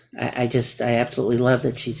love it. I absolutely love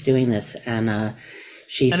that she's doing this. And,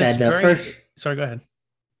 she said sorry, go ahead.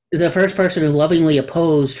 The first person who lovingly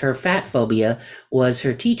opposed her fat phobia was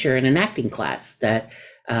her teacher in an acting class that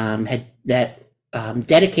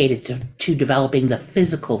dedicated to developing the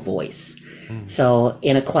physical voice. So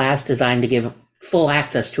in a class designed to give full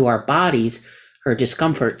access to our bodies, her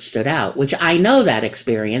discomfort stood out, which I know that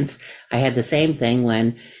experience. I had the same thing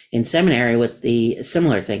when in seminary with the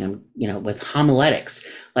similar thing, with homiletics.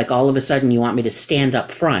 Like all of a sudden you want me to stand up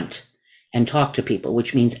front and talk to people,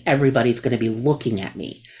 which means everybody's going to be looking at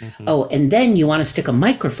me. Mm-hmm. Oh, and then you want to stick a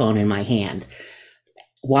microphone in my hand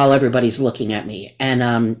while everybody's looking at me.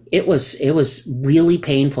 And it was really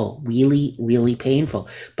painful, really, really painful.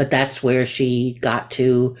 But that's where she got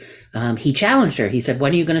to, he challenged her. He said,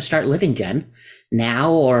 when are you going to start living, Jen?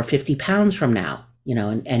 Now or 50 pounds from now?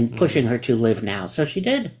 And pushing her to live now. So she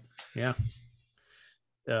did. Yeah.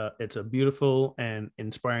 It's a beautiful and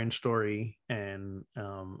inspiring story, and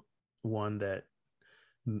one that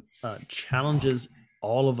challenges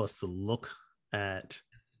all of us to look at,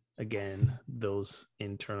 again, those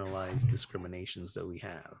internalized discriminations that we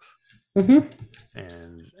have. Mm-hmm.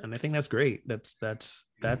 And I think that's great. That's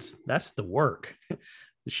the work.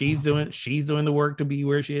 She's doing the work to be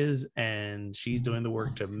where she is, and she's doing the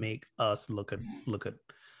work to make us look at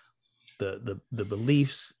the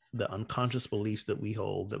beliefs, the unconscious beliefs that we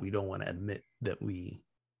hold that we don't want to admit that we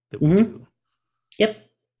mm-hmm. do. Yep.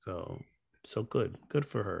 So good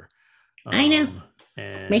for her. I know.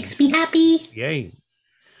 And makes me happy. Yay.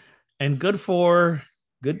 And good for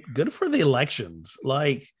the elections.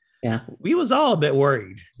 Like, yeah, we was all a bit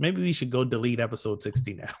worried. Maybe we should go delete episode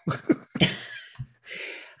 60 now.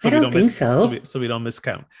 I don't think so. So we don't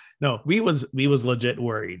miscount. No, we was legit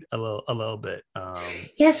worried a little bit.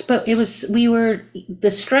 Yes, but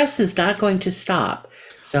the stress is not going to stop.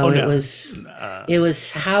 So it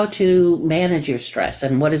was how to manage your stress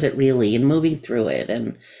and what is it really, and moving through it.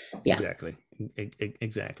 And yeah, exactly.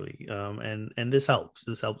 And this helps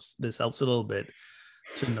a little bit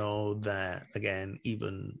to know that, again,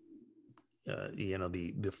 even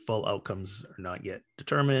the full outcomes are not yet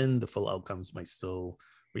determined. The full outcomes might still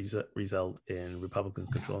result in Republicans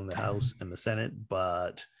controlling the House and the Senate,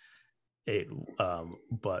 but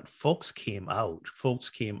folks came up, folks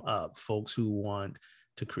who want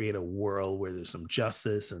to create a world where there's some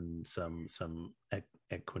justice and some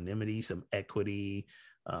equanimity, some equity,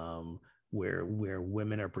 where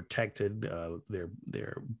women are protected,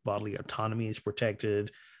 their bodily autonomy is protected.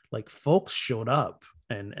 Like, folks showed up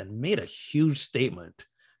and made a huge statement.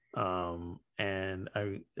 And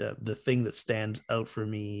the thing that stands out for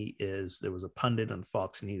me is there was a pundit on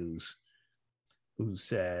Fox News who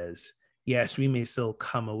says, yes, we may still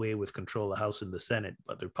come away with control of the House and the Senate,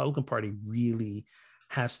 but the Republican Party really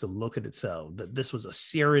has to look at itself, that this was a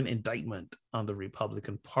searing indictment on the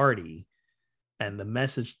Republican Party and the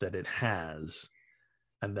message that it has,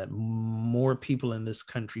 and that more and more people in this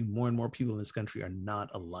country are not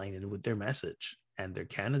aligning with their message and their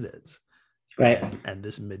candidates. Right. And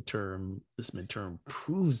this midterm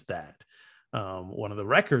proves that. One of the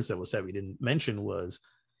records that was said we didn't mention was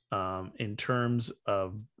in terms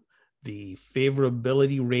of the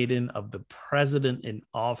favorability rating of the president in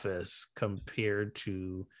office compared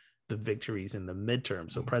to the victories in the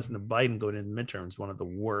midterm. So President Biden going into the midterms, one of the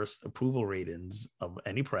worst approval ratings of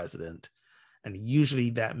any president. And usually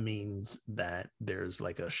that means that there's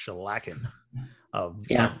like a shellacking of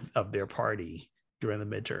their party during the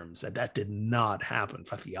midterms, and that did not happen. In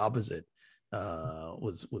fact, the opposite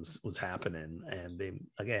was happening. And they,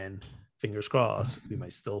 again, fingers crossed, we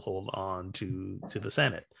might still hold on to the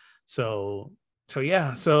Senate. So it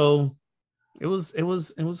was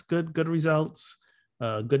good results,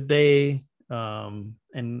 good day, and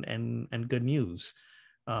good news.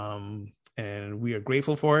 And we are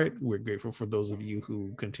grateful for it. We're grateful for those of you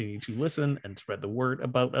who continue to listen and spread the word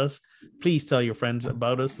about us. Please tell your friends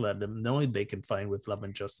about us. Let them know they can find With Love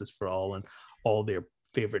and Justice for All and all their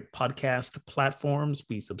favorite podcast platforms.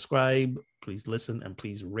 Please subscribe, please listen, and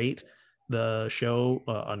please rate the show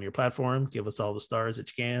on your platform. Give us all the stars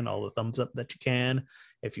that you can, all the thumbs up that you can.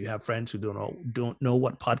 If you have friends who don't know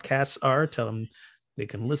what podcasts are, tell them they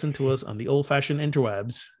can listen to us on the old-fashioned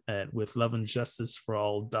interwebs at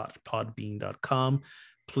withloveandjusticeforall.podbean.com.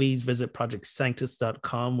 Please visit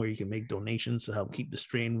projectsanctus.com, where you can make donations to help keep the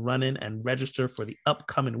strain running, and register for the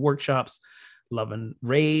upcoming workshops, Love and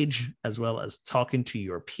Rage, as well as Talking to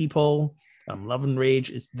Your People. Love and Rage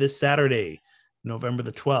is this Saturday, November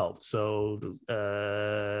the 12th. So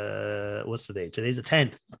what's the date? Today's the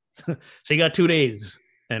 10th. So you got 2 days.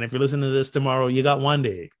 And if you're listening to this tomorrow, you got 1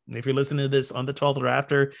 day. And if you're listening to this on the 12th or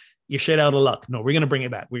after, you're shit out of luck. No, we're going to bring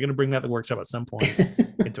it back. We're going to bring back the workshop at some point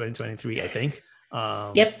in 2023, I think.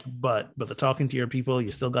 Yep. But the Talking to Your People,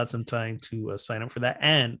 you still got some time to sign up for that.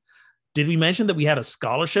 And did we mention that we had a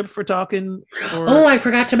scholarship for talking? I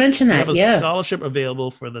forgot to mention that. We have a scholarship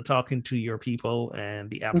available for the Talking to Your People, and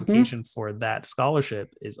the application for that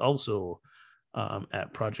scholarship is also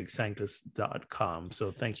at projectsanctus.com.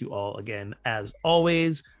 So thank you all again, as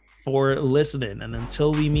always, for listening. And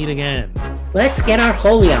until we meet again, let's get our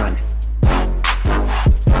holy on.